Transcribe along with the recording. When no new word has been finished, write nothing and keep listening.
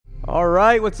All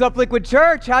right, what's up, Liquid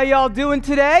Church? How y'all doing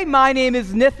today? My name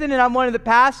is Nathan, and I'm one of the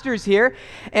pastors here.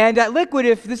 And at Liquid,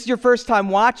 if this is your first time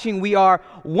watching, we are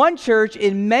one church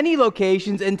in many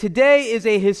locations, and today is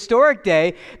a historic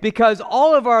day because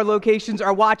all of our locations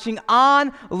are watching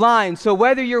online. So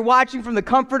whether you're watching from the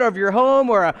comfort of your home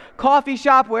or a coffee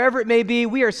shop, wherever it may be,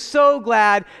 we are so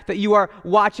glad that you are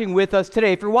watching with us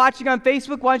today. If you're watching on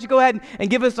Facebook, why don't you go ahead and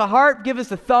give us a heart, give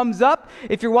us a thumbs up.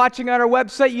 If you're watching on our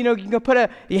website, you can put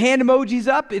your hand emojis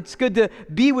up. It's good to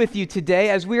be with you today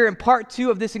as we are in part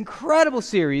 2 of this incredible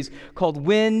series called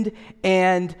Wind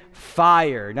and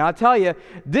Fire. Now, I'll tell you,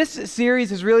 this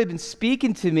series has really been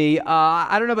speaking to me.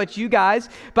 I don't know about you guys,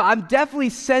 but I'm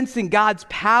definitely sensing God's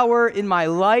power in my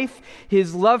life,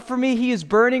 His love for me. He is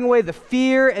burning away the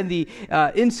fear and the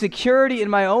insecurity in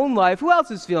my own life. Who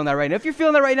else is feeling that right now? If you're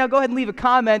feeling that right now, go ahead and leave a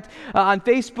comment on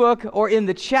Facebook or in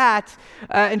the chat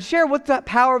and share what the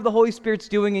power of the Holy Spirit's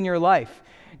doing in your life.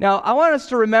 Now, I want us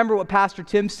to remember what Pastor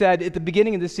Tim said at the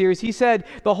beginning of this series. He said,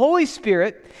 the Holy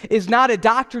Spirit is not a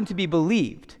doctrine to be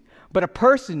believed, but a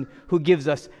person who gives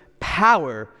us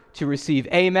power to receive.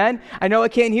 Amen? I know I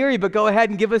can't hear you, but go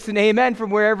ahead and give us an amen from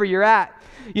wherever you're at.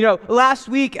 Last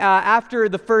week after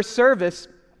the first service,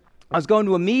 I was going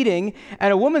to a meeting,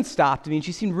 and a woman stopped me, and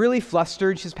she seemed really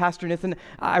flustered. She says, Pastor Nathan,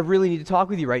 I really need to talk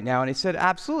with you right now. And I said,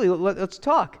 absolutely, let's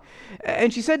talk.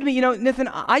 And she said to me, Nathan,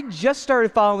 I just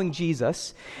started following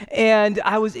Jesus, and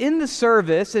I was in the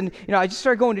service, and, I just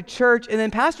started going to church, and then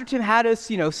Pastor Tim had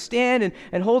us, stand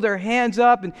and hold our hands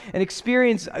up and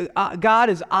experience God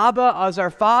as Abba, as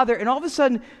our Father, and all of a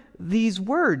sudden, these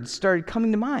words started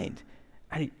coming to mind.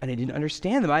 I didn't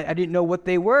understand them. I didn't know what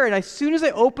they were. And as soon as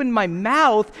I opened my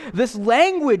mouth, this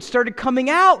language started coming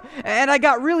out. And I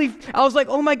was like,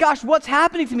 oh my gosh, what's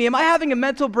happening to me? Am I having a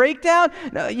mental breakdown?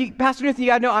 No, Pastor Nathan, you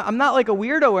gotta know, I'm not like a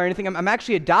weirdo or anything. I'm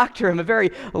actually a doctor. I'm a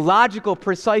very logical,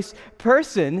 precise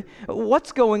person.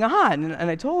 What's going on? And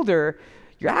I told her,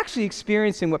 you're actually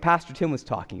experiencing what Pastor Tim was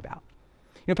talking about.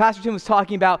 Pastor Tim was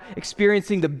talking about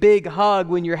experiencing the big hug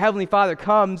when your Heavenly Father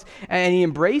comes and He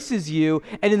embraces you,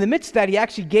 and in the midst of that, He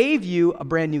actually gave you a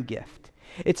brand new gift.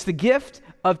 It's the gift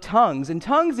of tongues, and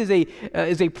tongues is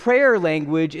a prayer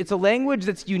language. It's a language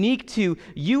that's unique to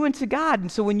you and to God, and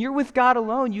so when you're with God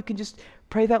alone, you can just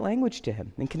pray that language to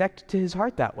Him and connect to His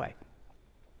heart that way.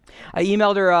 I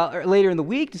emailed her later in the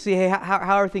week to see, hey,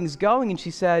 how are things going, and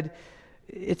she said,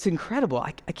 it's incredible.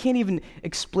 I can't even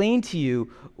explain to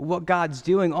you what God's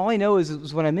doing. All I know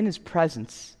is when I'm in His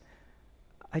presence,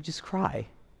 I just cry.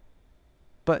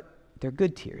 But they're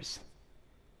good tears.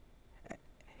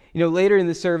 Later in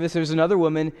the service, there was another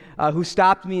woman who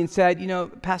stopped me and said,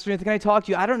 Pastor Nathan, can I talk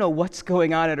to you? I don't know what's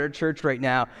going on at our church right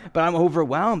now, but I'm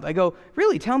overwhelmed. I go,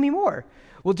 really? Tell me more.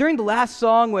 Well, during the last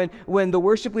song, when the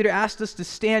worship leader asked us to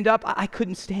stand up, I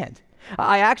couldn't stand.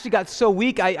 I actually got so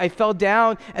weak, I fell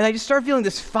down, and I just started feeling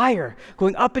this fire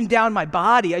going up and down my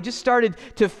body. I just started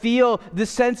to feel this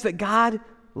sense that God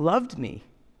loved me,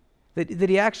 that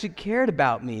He actually cared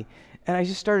about me, and I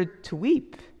just started to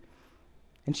weep.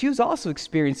 And she was also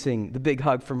experiencing the big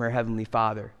hug from her Heavenly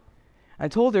Father. I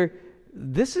told her,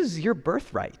 this is your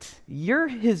birthright. You're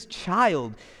His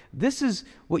child. This is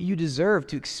what you deserve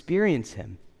to experience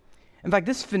Him. In fact,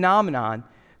 this phenomenon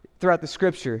throughout the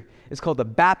Scripture is called the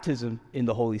baptism in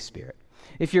the Holy Spirit.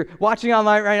 If you're watching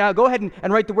online right now, go ahead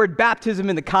and write the word baptism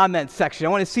in the comments section. I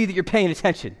want to see that you're paying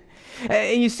attention.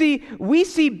 And you see, we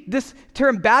see this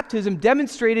term baptism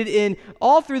demonstrated in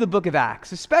all through the book of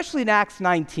Acts, especially in Acts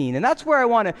 19. And that's where I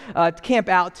want to camp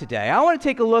out today. I want to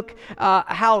take a look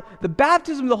how the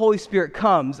baptism of the Holy Spirit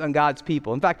comes on God's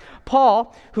people. In fact,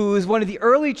 Paul, who is one of the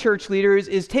early church leaders,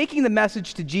 is taking the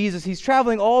message to Jesus. He's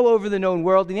traveling all over the known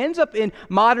world, and he ends up in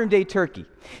modern-day Turkey.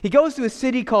 He goes to a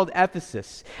city called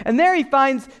Ephesus, and there he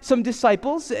finds some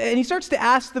disciples, and he starts to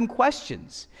ask them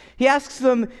questions. He asks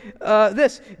them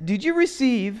this: did you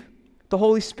receive the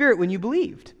Holy Spirit when you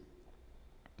believed?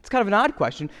 It's kind of an odd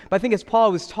question, but I think as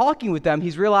Paul was talking with them,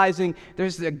 he's realizing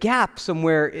there's a gap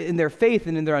somewhere in their faith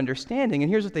and in their understanding.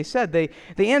 And here's what they said. They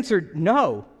answered,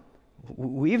 no,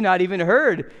 we've not even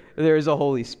heard there is a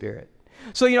Holy Spirit.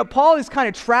 So, Paul is kind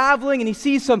of traveling, and he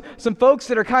sees some folks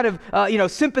that are kind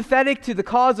of, sympathetic to the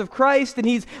cause of Christ, and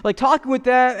he's like talking with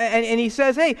them, and he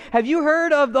says, hey, have you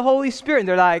heard of the Holy Spirit? And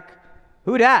they're like,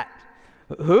 who dat?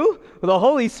 Who? Well, the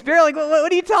Holy Spirit? Like,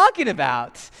 what are you talking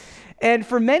about? And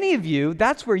for many of you,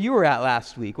 that's where you were at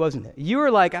last week, wasn't it? You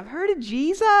were like, I've heard of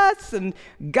Jesus, and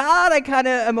God I kind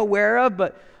of am aware of,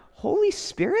 but Holy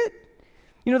Spirit?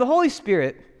 The Holy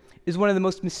Spirit is one of the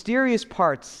most mysterious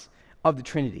parts of the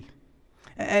Trinity.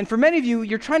 And for many of you,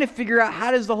 you're trying to figure out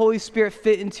how does the Holy Spirit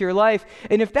fit into your life.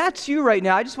 And if that's you right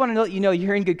now, I just want to let you know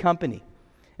you're in good company.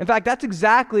 In fact, that's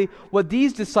exactly what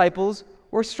these disciples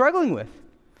were struggling with.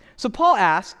 So Paul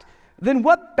asked, then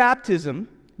what baptism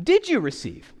did you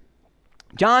receive?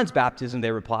 John's baptism,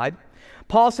 they replied.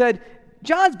 Paul said,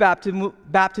 John's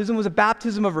baptism was a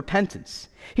baptism of repentance.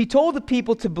 He told the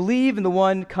people to believe in the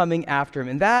one coming after him,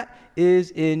 and that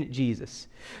is in Jesus.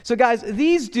 So guys,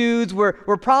 these dudes were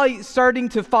probably starting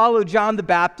to follow John the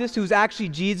Baptist, who's actually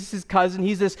Jesus' cousin.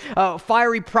 He's this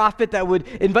fiery prophet that would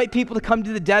invite people to come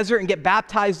to the desert and get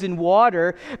baptized in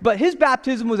water. But his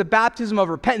baptism was a baptism of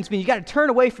repentance, meaning you got to turn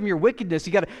away from your wickedness.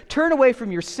 You got to turn away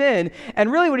from your sin.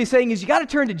 And really what he's saying is you got to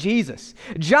turn to Jesus.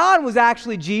 John was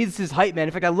actually Jesus' hype man.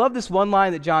 In fact, I love this one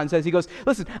line that John says. He goes,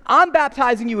 listen, I'm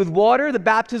baptizing you with water, the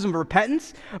baptism of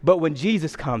repentance, but when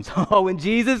Jesus comes,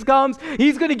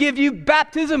 he's going to give you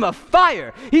baptism of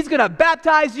fire. He's going to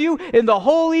baptize you in the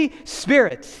Holy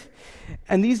Spirit.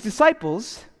 And these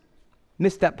disciples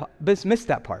missed that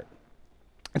part.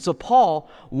 And so Paul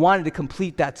wanted to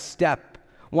complete that step,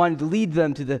 wanted to lead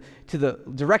them to the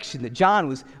direction that John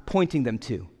was pointing them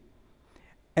to.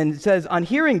 And it says, on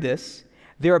hearing this,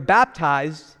 they are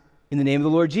baptized in the name of the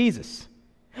Lord Jesus.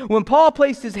 When Paul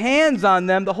placed his hands on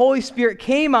them, the Holy Spirit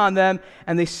came on them,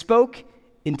 and they spoke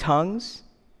in tongues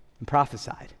and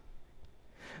prophesied.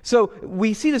 So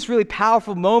we see this really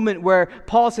powerful moment where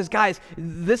Paul says, guys,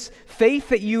 this faith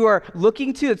that you are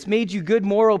looking to, that's made you good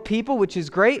moral people, which is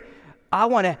great, I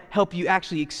want to help you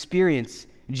actually experience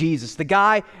Jesus, the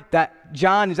guy that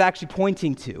John is actually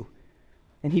pointing to.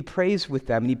 And he prays with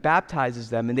them, and he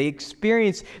baptizes them, and they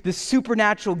experience this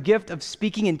supernatural gift of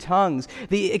speaking in tongues.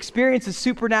 They experience the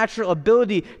supernatural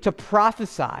ability to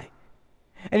prophesy.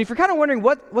 And if you're kind of wondering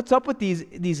what's up with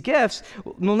these gifts,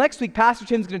 well, next week, Pastor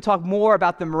Tim's going to talk more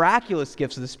about the miraculous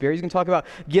gifts of the Spirit. He's going to talk about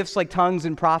gifts like tongues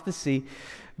and prophecy.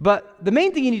 But the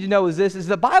main thing you need to know is this, is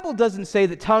the Bible doesn't say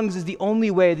that tongues is the only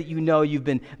way that you know you've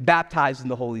been baptized in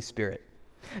the Holy Spirit.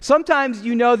 Sometimes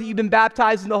you know that you've been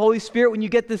baptized in the Holy Spirit when you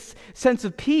get this sense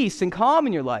of peace and calm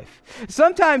in your life.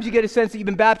 Sometimes you get a sense that you've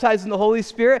been baptized in the Holy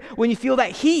Spirit when you feel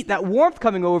that heat, that warmth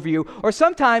coming over you. Or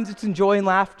sometimes it's in joy and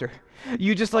laughter.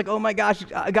 You just like, oh my gosh,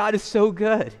 God is so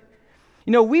good.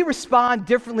 You know, we respond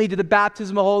differently to the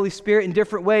baptism of the Holy Spirit in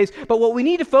different ways, but what we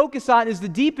need to focus on is the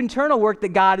deep internal work that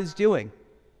God is doing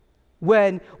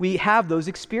when we have those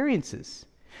experiences.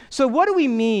 So what do we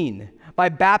mean by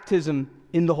baptism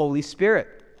in the Holy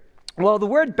Spirit? Well, the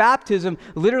word baptism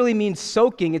literally means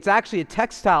soaking. It's actually a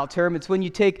textile term. It's when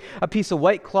you take a piece of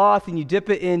white cloth and you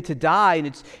dip it into dye and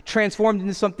it's transformed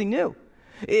into something new.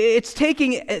 It's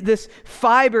taking this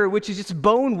fiber, which is just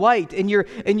bone white, and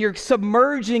you're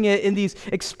submerging it in these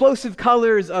explosive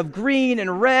colors of green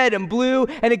and red and blue,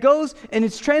 and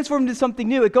it's transformed into something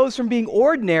new. It goes from being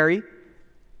ordinary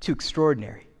to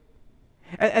extraordinary.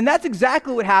 And that's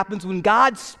exactly what happens when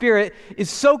God's Spirit is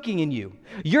soaking in you.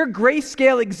 Your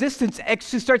grayscale existence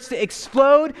actually starts to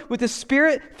explode with a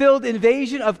Spirit-filled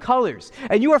invasion of colors.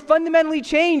 And you are fundamentally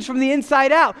changed from the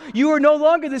inside out. You are no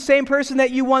longer the same person that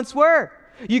you once were.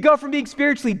 You go from being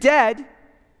spiritually dead to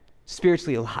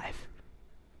spiritually alive.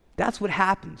 That's what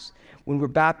happens when we're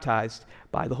baptized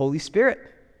by the Holy Spirit,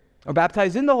 or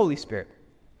baptized in the Holy Spirit.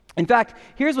 In fact,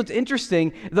 here's what's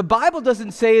interesting. The Bible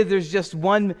doesn't say there's just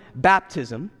one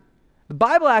baptism. The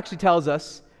Bible actually tells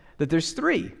us that there's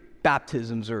 3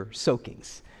 baptisms or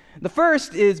soakings. The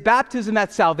first is baptism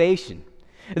at salvation.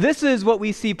 This is what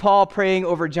we see Paul praying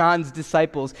over John's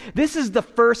disciples. This is the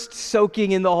first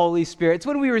soaking in the Holy Spirit. It's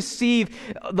when we receive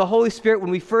the Holy Spirit,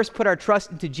 when we first put our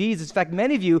trust into Jesus. In fact,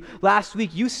 many of you, last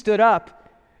week, you stood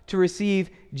up to receive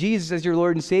Jesus as your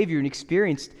Lord and Savior and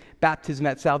experienced baptism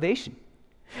at salvation.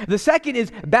 The second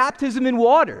is baptism in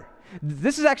water.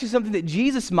 This is actually something that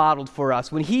Jesus modeled for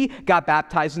us when he got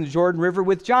baptized in the Jordan River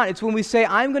with John. It's when we say,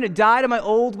 I'm going to die to my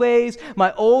old ways,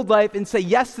 my old life, and say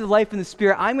yes to the life in the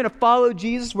Spirit. I'm going to follow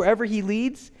Jesus wherever he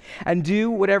leads and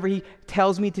do whatever he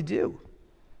tells me to do.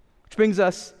 Which brings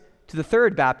us to the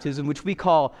third baptism, which we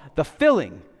call the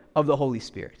filling of the Holy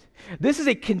Spirit. This is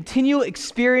a continual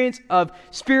experience of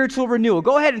spiritual renewal.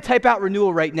 Go ahead and type out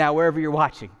renewal right now, wherever you're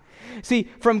watching. See,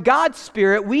 from God's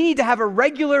Spirit, we need to have a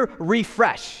regular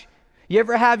refresh. You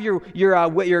ever have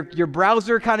your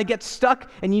browser kind of get stuck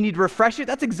and you need to refresh it?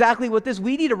 That's exactly what this.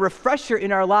 We need a refresher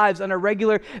in our lives on a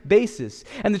regular basis.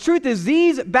 And the truth is,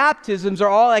 these baptisms are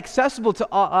all accessible to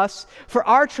us for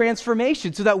our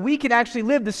transformation so that we can actually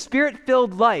live the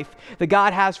Spirit-filled life that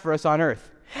God has for us on earth.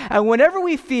 And whenever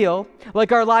we feel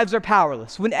like our lives are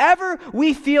powerless, whenever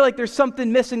we feel like there's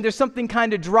something missing, there's something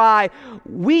kind of dry,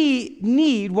 we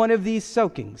need one of these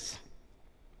soakings.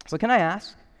 So can I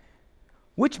ask,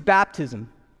 which baptism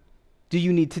do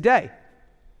you need today?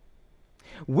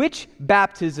 Which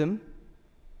baptism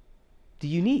do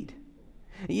you need?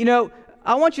 You know,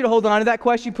 I want you to hold on to that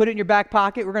question, put it in your back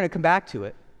pocket. We're going to come back to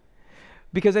it.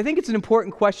 Because I think it's an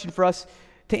important question for us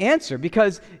to answer.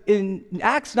 Because in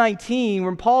Acts 19,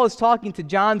 when Paul is talking to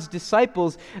John's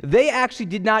disciples, they actually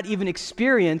did not even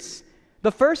experience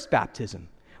the first baptism,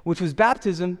 which was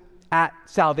baptism at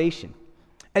salvation.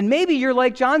 And maybe you're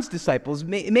like John's disciples.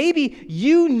 Maybe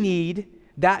you need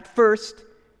that first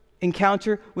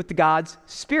encounter with the God's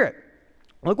Spirit.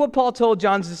 Look what Paul told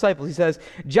John's disciples. He says,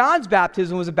 John's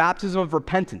baptism was a baptism of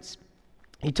repentance.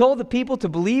 He told the people to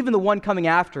believe in the one coming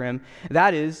after him,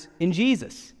 that is, in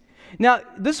Jesus. Now,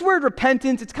 this word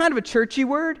repentance, it's kind of a churchy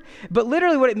word, but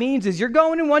literally what it means is you're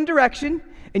going in one direction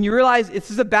and you realize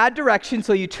this is a bad direction,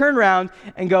 so you turn around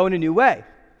and go in a new way.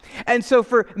 And so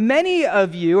for many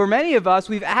of you, or many of us,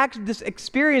 we've had this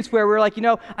experience where we're like,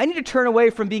 I need to turn away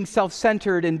from being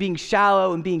self-centered and being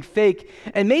shallow and being fake.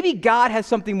 And maybe God has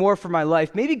something more for my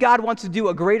life. Maybe God wants to do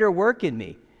a greater work in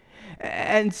me.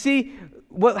 And see,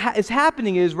 what is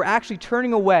happening is we're actually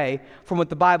turning away from what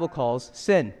the Bible calls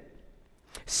sin.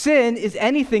 Sin is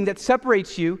anything that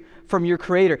separates you from your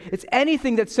Creator. It's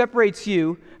anything that separates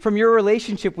you from your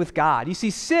relationship with God. You see,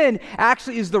 sin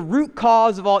actually is the root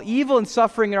cause of all evil and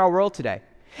suffering in our world today.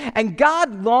 And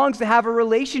God longs to have a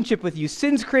relationship with you.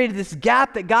 Sin's created this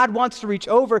gap that God wants to reach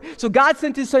over, so God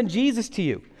sent his son Jesus to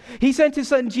you. He sent his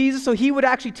son Jesus so he would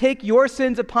actually take your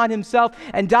sins upon himself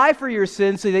and die for your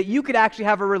sins so that you could actually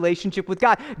have a relationship with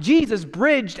God. Jesus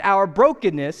bridged our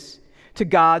brokenness to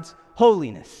God's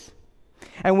holiness.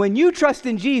 And when you trust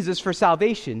in Jesus for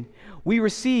salvation, we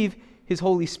receive his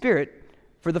Holy Spirit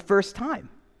for the first time.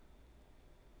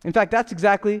 In fact, that's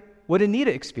exactly what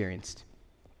Anita experienced.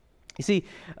 You see,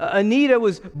 Anita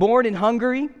was born in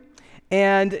Hungary,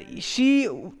 and she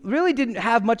really didn't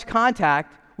have much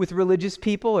contact with religious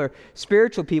people or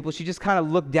spiritual people. She just kind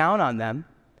of looked down on them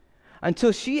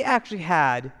until she actually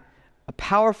had a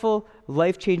powerful,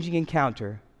 life-changing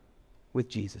encounter with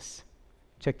Jesus.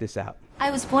 Check this out. I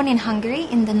was born in Hungary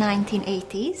in the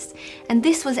 1980s, and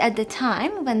this was at the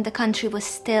time when the country was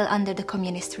still under the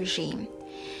communist regime.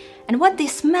 And what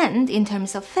this meant in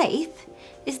terms of faith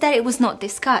is that it was not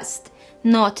discussed,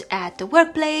 not at the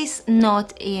workplace,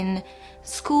 not in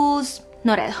schools,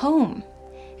 not at home.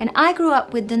 And I grew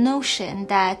up with the notion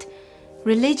that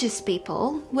religious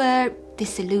people were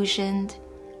disillusioned,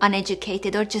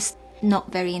 uneducated, or just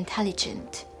not very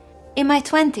intelligent. In my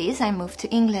 20s, I moved to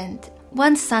England.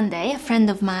 One Sunday, a friend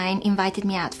of mine invited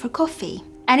me out for coffee.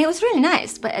 And it was really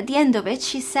nice, but at the end of it,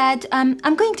 she said, I'm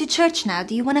going to church now,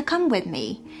 do you want to come with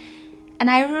me? And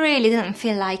I really didn't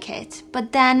feel like it.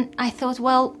 But then I thought,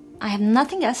 well, I have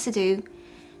nothing else to do.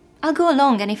 I'll go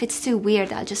along, and if it's too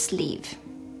weird, I'll just leave.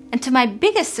 And to my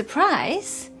biggest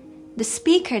surprise, the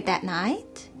speaker that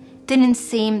night didn't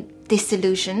seem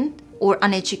disillusioned or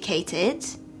uneducated.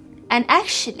 And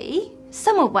actually,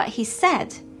 some of what he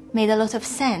said made a lot of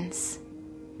sense.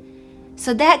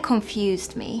 So that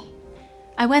confused me.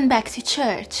 I went back to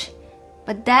church,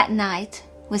 but that night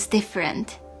was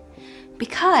different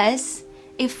because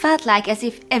it felt like as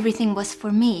if everything was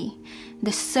for me.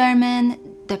 The sermon,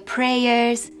 the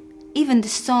prayers, even the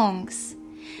songs.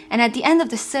 And at the end of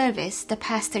the service, the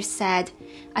pastor said,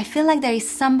 I feel like there is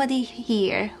somebody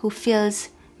here who feels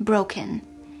broken.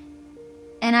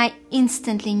 And I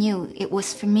instantly knew it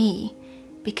was for me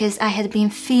because I had been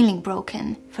feeling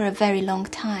broken for a very long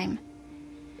time.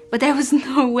 But there was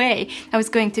no way I was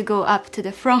going to go up to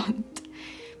the front.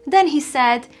 Then he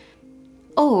said,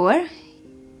 or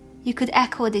you could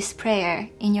echo this prayer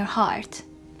in your heart.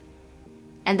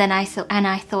 And then I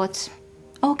thought,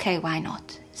 okay, why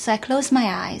not? So I closed my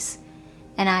eyes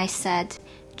and I said,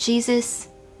 Jesus,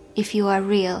 if you are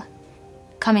real,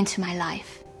 come into my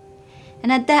life.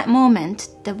 And at that moment,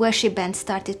 the worship band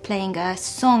started playing a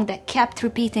song that kept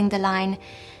repeating the line,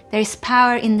 there is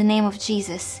power in the name of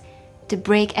Jesus to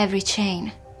break every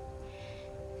chain.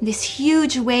 This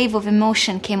huge wave of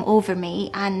emotion came over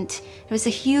me, and there was a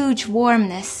huge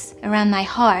warmness around my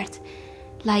heart,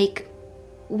 like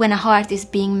when a heart is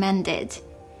being mended.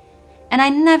 And I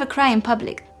never cry in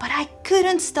public, but I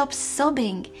couldn't stop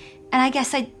sobbing, and I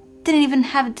guess I didn't even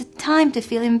have the time to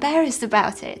feel embarrassed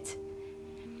about it.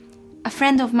 A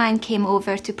friend of mine came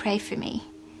over to pray for me.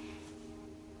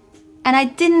 And I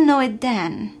didn't know it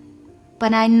then,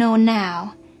 but I know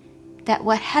now that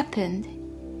what happened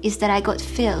is that I got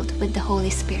filled with the Holy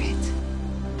Spirit.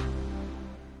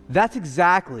 That's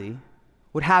exactly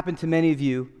what happened to many of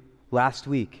you last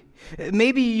week.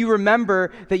 Maybe you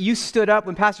remember that you stood up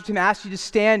when Pastor Tim asked you to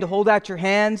stand to hold out your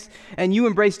hands, and you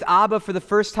embraced Abba for the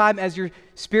first time as your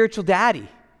spiritual daddy.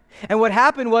 And what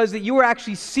happened was that you were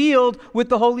actually sealed with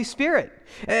the Holy Spirit.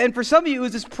 And for some of you, it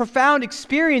was this profound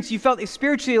experience. You felt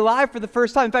spiritually alive for the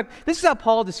first time. In fact, this is how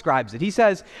Paul describes it. He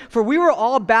says, "For we were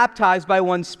all baptized by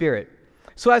one Spirit,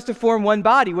 so as to form one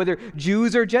body, whether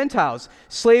Jews or Gentiles,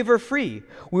 slave or free.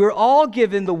 We were all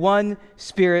given the one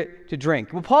Spirit to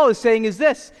drink." What Paul is saying is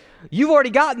this: you've already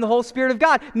gotten the whole Spirit of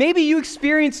God. Maybe you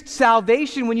experienced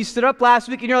salvation when you stood up last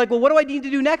week and you're like, well, what do I need to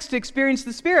do next to experience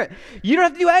the Spirit? You don't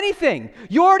have to do anything.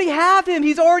 You already have Him.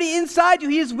 He's already inside you.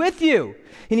 He is with you.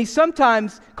 And He's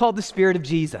sometimes called the Spirit of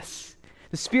Jesus.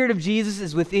 The Spirit of Jesus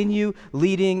is within you,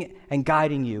 leading and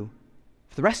guiding you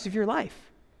for the rest of your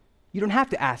life. You don't have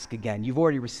to ask again. You've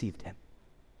already received Him.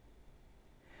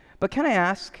 But can I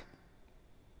ask,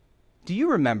 do you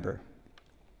remember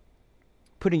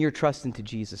putting your trust into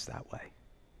Jesus that way?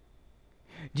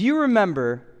 Do you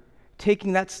remember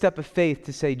taking that step of faith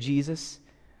to say, Jesus,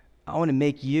 I want to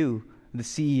make you the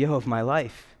CEO of my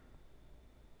life?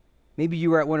 Maybe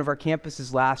you were at one of our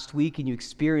campuses last week and you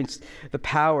experienced the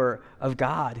power of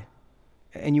God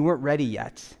and you weren't ready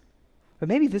yet. But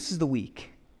maybe this is the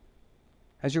week,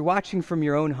 as you're watching from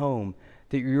your own home,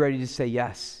 that you're ready to say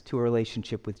yes to a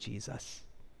relationship with Jesus.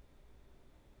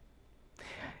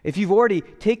 If you've already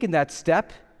taken that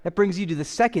step, that brings you to the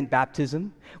second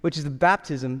baptism, which is the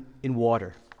baptism in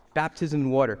water. Baptism in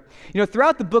water. You know,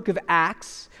 throughout the book of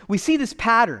Acts, we see this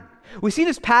pattern. We see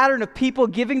this pattern of people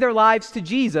giving their lives to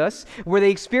Jesus, where they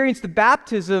experience the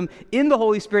baptism in the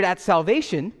Holy Spirit at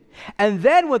salvation, and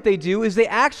then what they do is they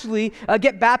actually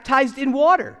get baptized in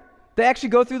water. They actually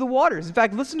go through the waters. In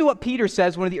fact, listen to what Peter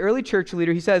says, one of the early church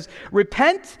leaders. He says,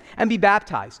 "Repent and be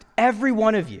baptized, every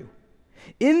one of you,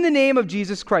 in the name of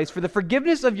Jesus Christ, for the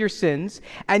forgiveness of your sins,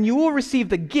 and you will receive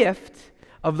the gift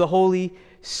of the Holy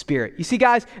Spirit." You see,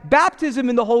 guys, baptism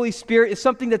in the Holy Spirit is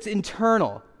something that's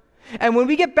internal. And when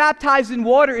we get baptized in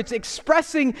water, it's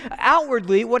expressing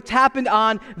outwardly what's happened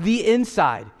on the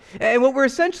inside. And what we're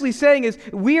essentially saying is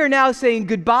we are now saying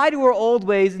goodbye to our old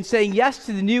ways and saying yes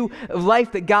to the new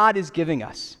life that God is giving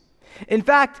us. In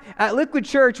fact, at Liquid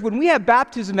Church, when we have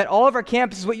baptism at all of our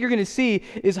campuses, what you're going to see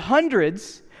is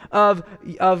hundreds of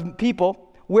people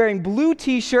wearing blue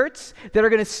t-shirts that are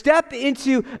going to step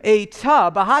into a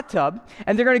tub, a hot tub,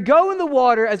 and they're going to go in the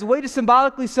water as a way to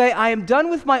symbolically say, I am done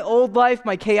with my old life,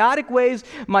 my chaotic ways,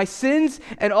 my sins,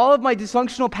 and all of my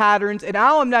dysfunctional patterns, and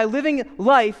now I'm now living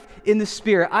life in the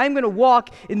Spirit. I'm going to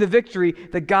walk in the victory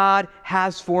that God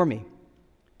has for me.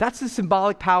 That's the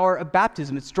symbolic power of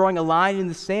baptism. It's drawing a line in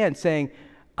the sand saying,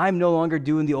 I'm no longer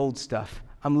doing the old stuff.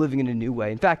 I'm living in a new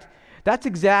way. In fact, that's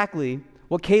exactly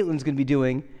what Caitlin's going to be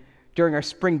doing during our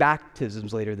spring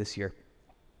baptisms later this year.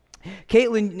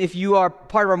 Caitlin, if you are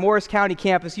part of our Morris County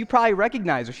campus, you probably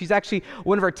recognize her. She's actually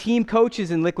one of our team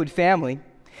coaches in Liquid Family.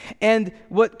 And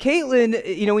what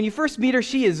Caitlin, when you first meet her,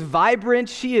 she is vibrant,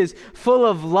 she is full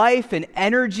of life and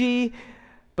energy.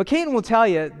 But Caitlin will tell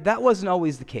you that wasn't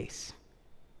always the case.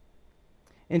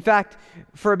 In fact,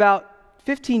 for about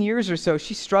 15 years or so,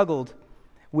 she struggled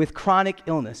with chronic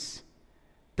illness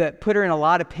that put her in a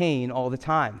lot of pain all the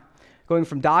time, going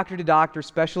from doctor to doctor,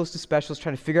 specialist to specialist,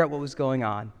 trying to figure out what was going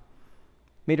on.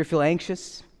 Made her feel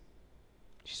anxious.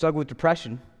 She struggled with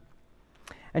depression.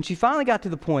 And she finally got to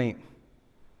the point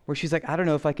where she's like, I don't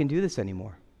know if I can do this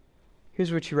anymore.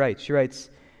 Here's what she writes. She writes,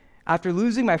 after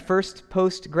losing my first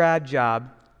post-grad job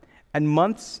and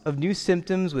months of new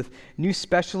symptoms with new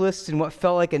specialists and what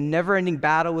felt like a never-ending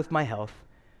battle with my health,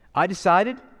 I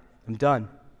decided I'm done.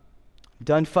 I'm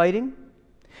done fighting.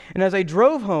 And as I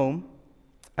drove home,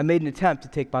 I made an attempt to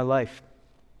take my life.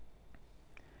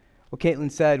 What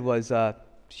Caitlin said was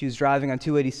she was driving on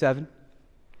 287,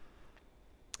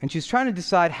 and she was trying to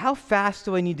decide how fast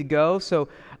do I need to go so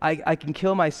I can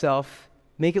kill myself,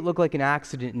 make it look like an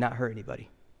accident and not hurt anybody.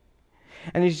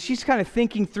 And as she's kind of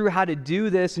thinking through how to do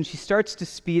this, and she starts to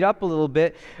speed up a little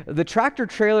bit, the tractor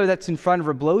trailer that's in front of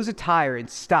her blows a tire and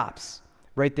stops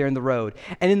right there in the road.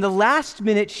 And in the last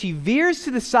minute, she veers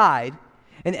to the side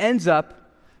and ends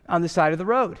up on the side of the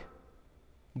road.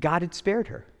 God had spared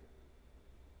her.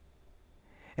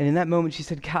 And in that moment, she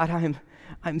said, God,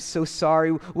 I'm so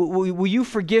sorry. Will you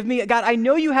forgive me? God, I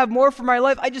know you have more for my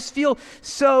life. I just feel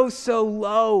so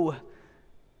low.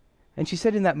 And she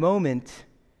said in that moment,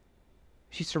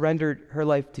 she surrendered her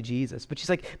life to Jesus. But she's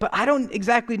like, but I don't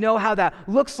exactly know how that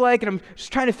looks like, and I'm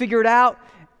just trying to figure it out.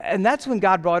 And that's when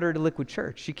God brought her to Liquid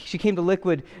Church. She came to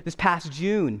Liquid this past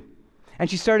June. And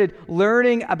she started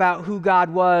learning about who God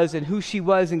was and who she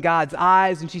was in God's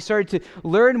eyes. And she started to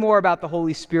learn more about the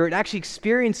Holy Spirit and actually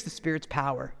experience the Spirit's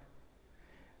power,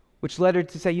 which led her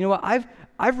to say, you know what,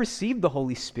 I've received the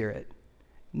Holy Spirit.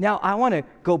 Now I want to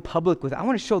go public with it. I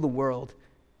want to show the world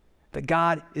that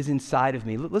God is inside of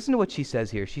me. Listen to what she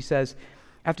says here. She says,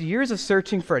 after years of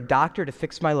searching for a doctor to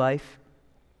fix my life,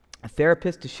 a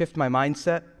therapist to shift my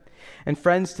mindset, and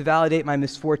friends to validate my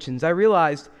misfortunes, I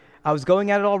realized I was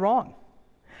going at it all wrong.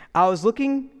 I was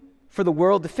looking for the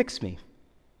world to fix me.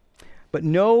 But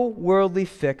no worldly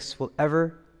fix will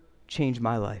ever change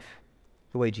my life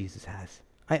the way Jesus has.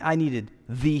 I needed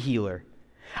the healer.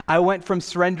 I went from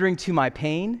surrendering to my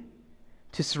pain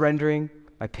to surrendering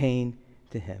my pain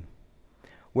to him.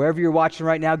 Wherever you're watching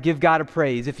right now, give God a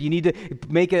praise. If you need to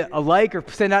make a like or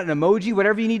send out an emoji,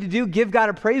 whatever you need to do, give God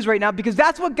a praise right now, because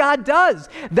that's what God does.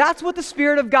 That's what the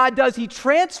Spirit of God does. He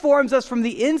transforms us from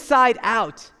the inside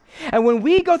out. And when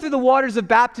we go through the waters of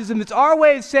baptism, it's our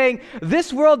way of saying,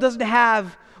 this world doesn't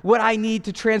have what I need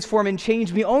to transform and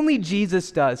change me. Only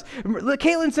Jesus does.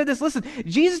 Caitlin said this, listen,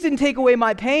 Jesus didn't take away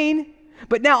my pain,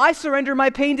 but now I surrender my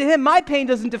pain to him. My pain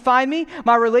doesn't define me.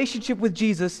 My relationship with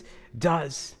Jesus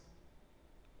does.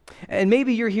 And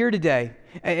maybe you're here today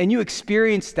and you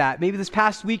experienced that. Maybe this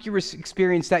past week you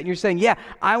experienced that and you're saying, yeah,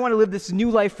 I want to live this new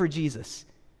life for Jesus.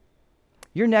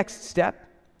 Your next step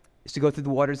is to go through the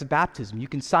waters of baptism. You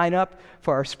can sign up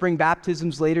for our spring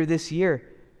baptisms later this year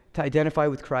to identify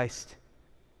with Christ.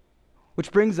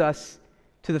 Which brings us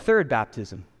to the third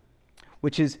baptism,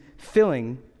 which is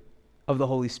filling of the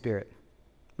Holy Spirit.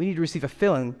 We need to receive a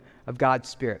filling of God's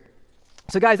Spirit.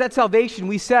 So guys, at salvation,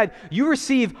 we said you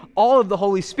receive all of the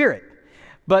Holy Spirit,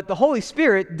 but the Holy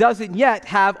Spirit doesn't yet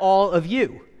have all of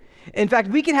you. In fact,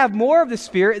 we can have more of the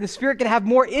Spirit, and the Spirit can have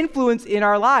more influence in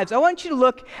our lives. I want you to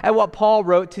look at what Paul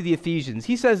wrote to the Ephesians.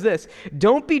 He says this,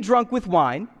 don't be drunk with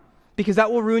wine, because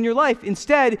that will ruin your life.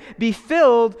 Instead, be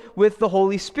filled with the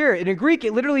Holy Spirit. In Greek,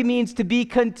 it literally means to be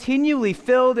continually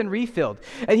filled and refilled.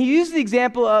 And he used the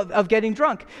example of getting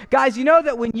drunk. Guys, you know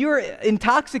that when you're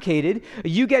intoxicated,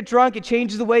 you get drunk, it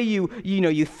changes the way you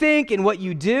think and what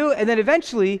you do, and then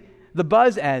eventually the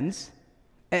buzz ends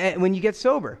when you get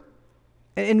sober.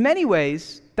 And in many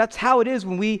ways, that's how it is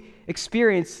when we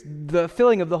experience the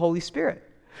filling of the Holy Spirit.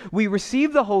 We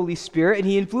receive the Holy Spirit, and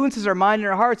he influences our mind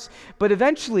and our hearts, but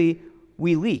eventually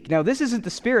we leak. Now, this isn't the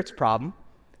Spirit's problem.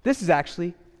 This is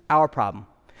actually our problem.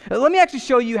 Let me actually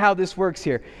show you how this works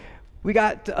here. We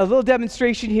got a little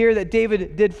demonstration here that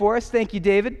David did for us. Thank you,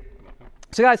 David.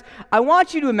 So, guys, I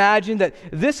want you to imagine that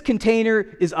this container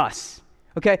is us,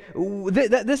 okay?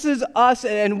 This is us,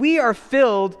 and we are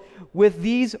filled with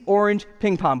these orange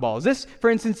ping pong balls. This, for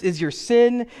instance, is your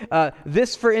sin.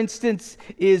 This, for instance,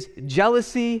 is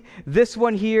jealousy. This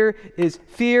one here is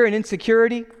fear and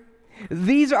insecurity.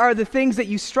 These are the things that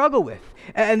you struggle with.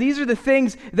 And these are the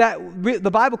things that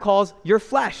the Bible calls your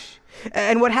flesh.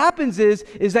 And what happens is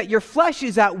that your flesh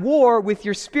is at war with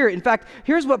your spirit. In fact,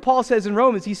 here's what Paul says in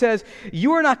Romans. He says,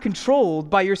 you are not controlled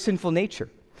by your sinful nature.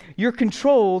 You're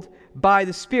controlled by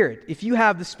the Spirit, if you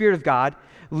have the Spirit of God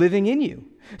living in you.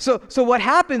 So what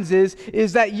happens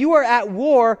is that you are at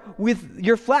war with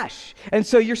your flesh. And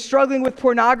so you're struggling with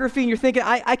pornography and you're thinking,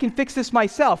 I can fix this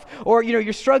myself. Or,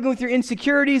 you're struggling with your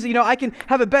insecurities. I can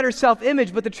have a better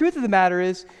self-image. But the truth of the matter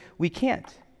is we can't.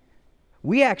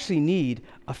 We actually need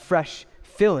a fresh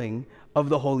filling of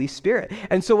the Holy Spirit.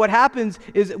 And so what happens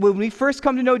is when we first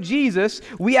come to know Jesus,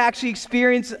 we actually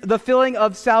experience the filling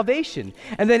of salvation.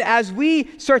 And then as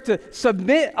we start to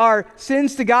submit our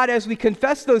sins to God, as we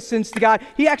confess those sins to God,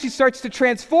 he actually starts to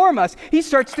transform us. He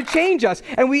starts to change us.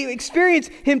 And we experience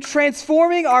him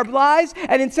transforming our lives.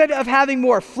 And instead of having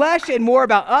more flesh and more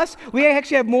about us, we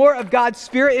actually have more of God's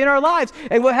Spirit in our lives.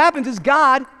 And what happens is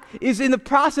God is in the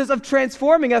process of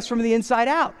transforming us from the inside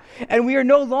out. And we are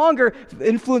no longer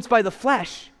influenced by the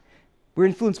flesh. We're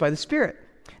influenced by the Spirit.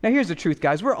 Now here's the truth,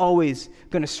 guys. We're always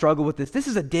going to struggle with this. This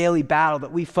is a daily battle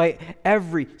that we fight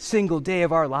every single day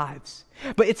of our lives.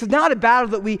 But it's not a battle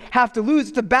that we have to lose.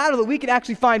 It's a battle that we can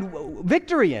actually find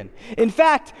victory in. In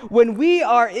fact, when we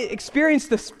experience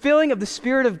the filling of the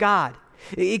Spirit of God,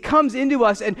 it comes into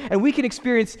us and we can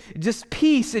experience just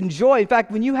peace and joy. In fact,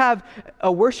 when you have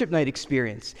a worship night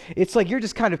experience, it's like you're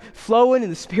just kind of flowing in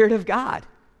the Spirit of God.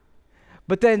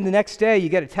 But then the next day you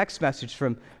get a text message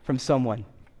from someone.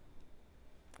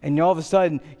 And all of a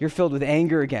sudden you're filled with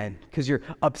anger again because you're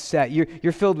upset.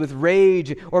 You're filled with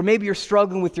rage, or maybe you're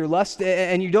struggling with your lust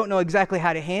and you don't know exactly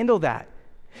how to handle that.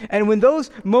 And when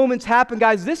those moments happen,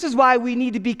 guys, this is why we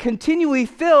need to be continually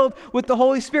filled with the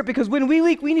Holy Spirit, because when we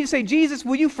leak, we need to say, Jesus,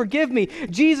 will you forgive me?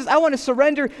 Jesus, I want to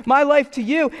surrender my life to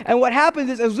you. And what happens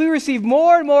is as we receive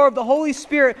more and more of the Holy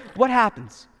Spirit, what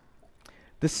happens?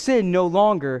 The sin no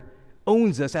longer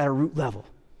owns us at a root level.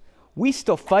 We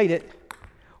still fight it.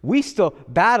 We still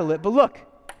battle it. But look,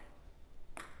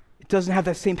 it doesn't have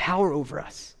that same power over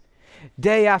us.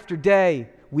 Day after day,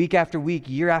 week after week,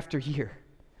 year after year,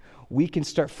 we can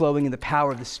start flowing in the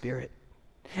power of the Spirit.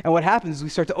 And what happens is we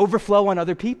start to overflow on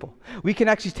other people. We can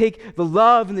actually take the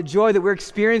love and the joy that we're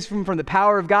experiencing from the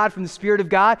power of God, from the Spirit of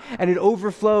God, and it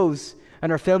overflows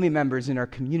on our family members in our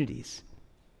communities.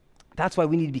 That's why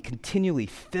we need to be continually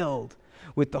filled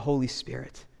with the Holy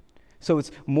Spirit. So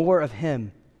it's more of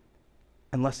Him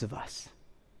and less of us.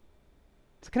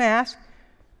 So can I ask,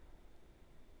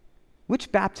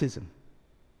 which baptism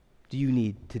do you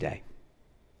need today?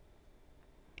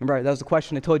 Remember, that was the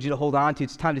question I told you to hold on to.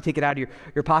 It's time to take it out of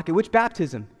your pocket. Which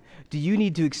baptism do you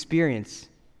need to experience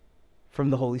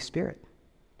from the Holy Spirit?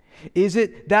 Is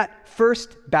it that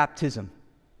first baptism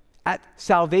at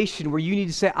salvation where you need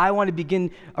to say, I want to begin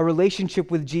a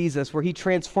relationship with Jesus, where He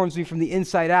transforms me from the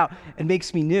inside out and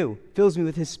makes me new, fills me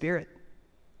with His Spirit?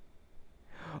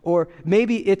 Or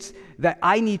maybe it's that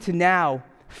I need to now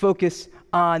focus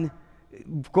on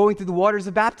going through the waters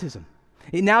of baptism.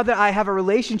 Now that I have a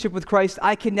relationship with Christ,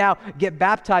 I can now get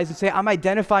baptized and say, I'm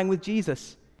identifying with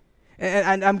Jesus.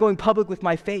 And I'm going public with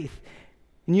my faith.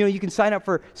 And you can sign up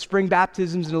for spring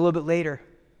baptisms and a little bit later.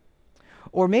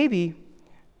 Or maybe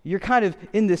you're kind of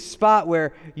in this spot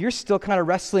where you're still kind of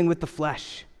wrestling with the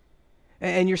flesh.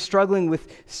 And you're struggling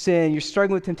with sin, you're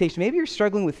struggling with temptation. Maybe you're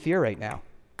struggling with fear right now.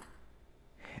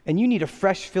 And you need a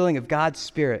fresh filling of God's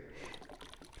Spirit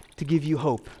to give you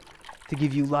hope, to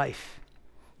give you life.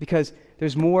 Because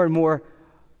there's more and more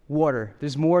water,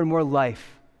 there's more and more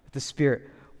life that the Spirit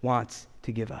wants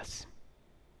to give us.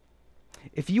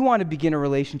 If you want to begin a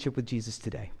relationship with Jesus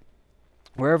today,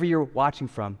 wherever you're watching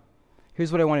from,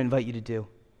 here's what I want to invite you to do.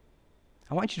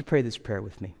 I want you to pray this prayer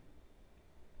with me.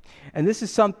 And this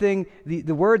is something,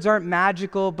 the words aren't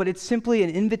magical, but it's simply an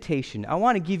invitation. I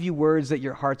want to give you words that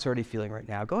your heart's already feeling right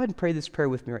now. Go ahead and pray this prayer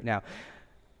with me right now.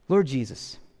 Lord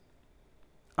Jesus,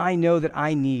 I know that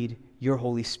I need your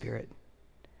Holy Spirit.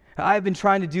 I've been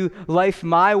trying to do life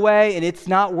my way, and it's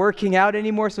not working out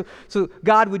anymore. So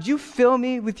God, would you fill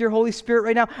me with your Holy Spirit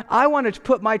right now? I want to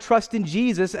put my trust in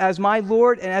Jesus as my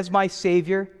Lord and as my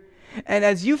Savior. And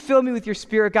as you fill me with your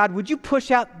Spirit, God, would you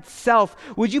push out self?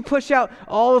 Would you push out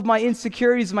all of my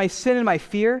insecurities, my sin, and my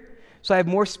fear, so I have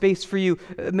more space for you?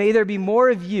 May there be more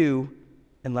of you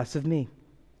and less of me.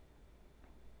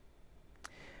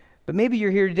 But maybe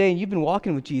you're here today and you've been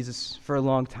walking with Jesus for a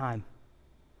long time,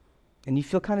 and you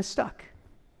feel kind of stuck.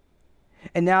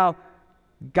 And now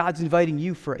God's inviting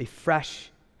you for a fresh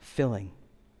filling.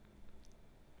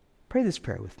 Pray this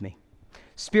prayer with me.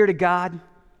 Spirit of God,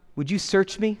 would you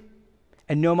search me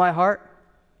and know my heart?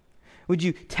 Would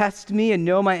you test me and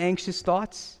know my anxious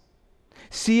thoughts?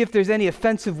 See if there's any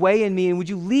offensive way in me, and would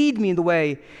you lead me in the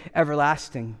way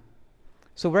everlasting?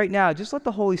 So right now, just let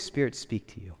the Holy Spirit speak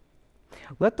to you.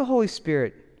 Let the Holy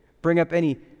Spirit bring up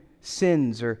any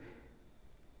sins or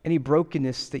any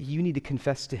brokenness that you need to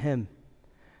confess to Him,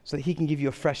 so that He can give you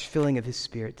a fresh filling of His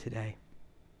Spirit today.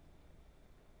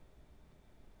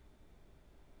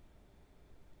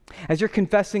 As you're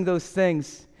confessing those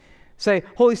things, say,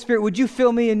 Holy Spirit, would you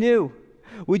fill me anew?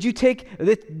 Would you take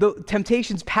the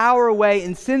temptation's power away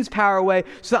and sin's power away,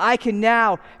 so that I can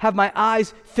now have my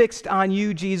eyes fixed on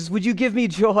you, Jesus? Would you give me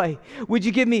joy? Would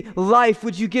you give me life?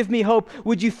 Would you give me hope?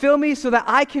 Would you fill me so that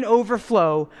I can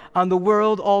overflow on the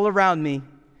world all around me?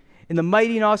 In the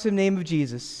mighty and awesome name of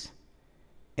Jesus,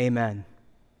 amen.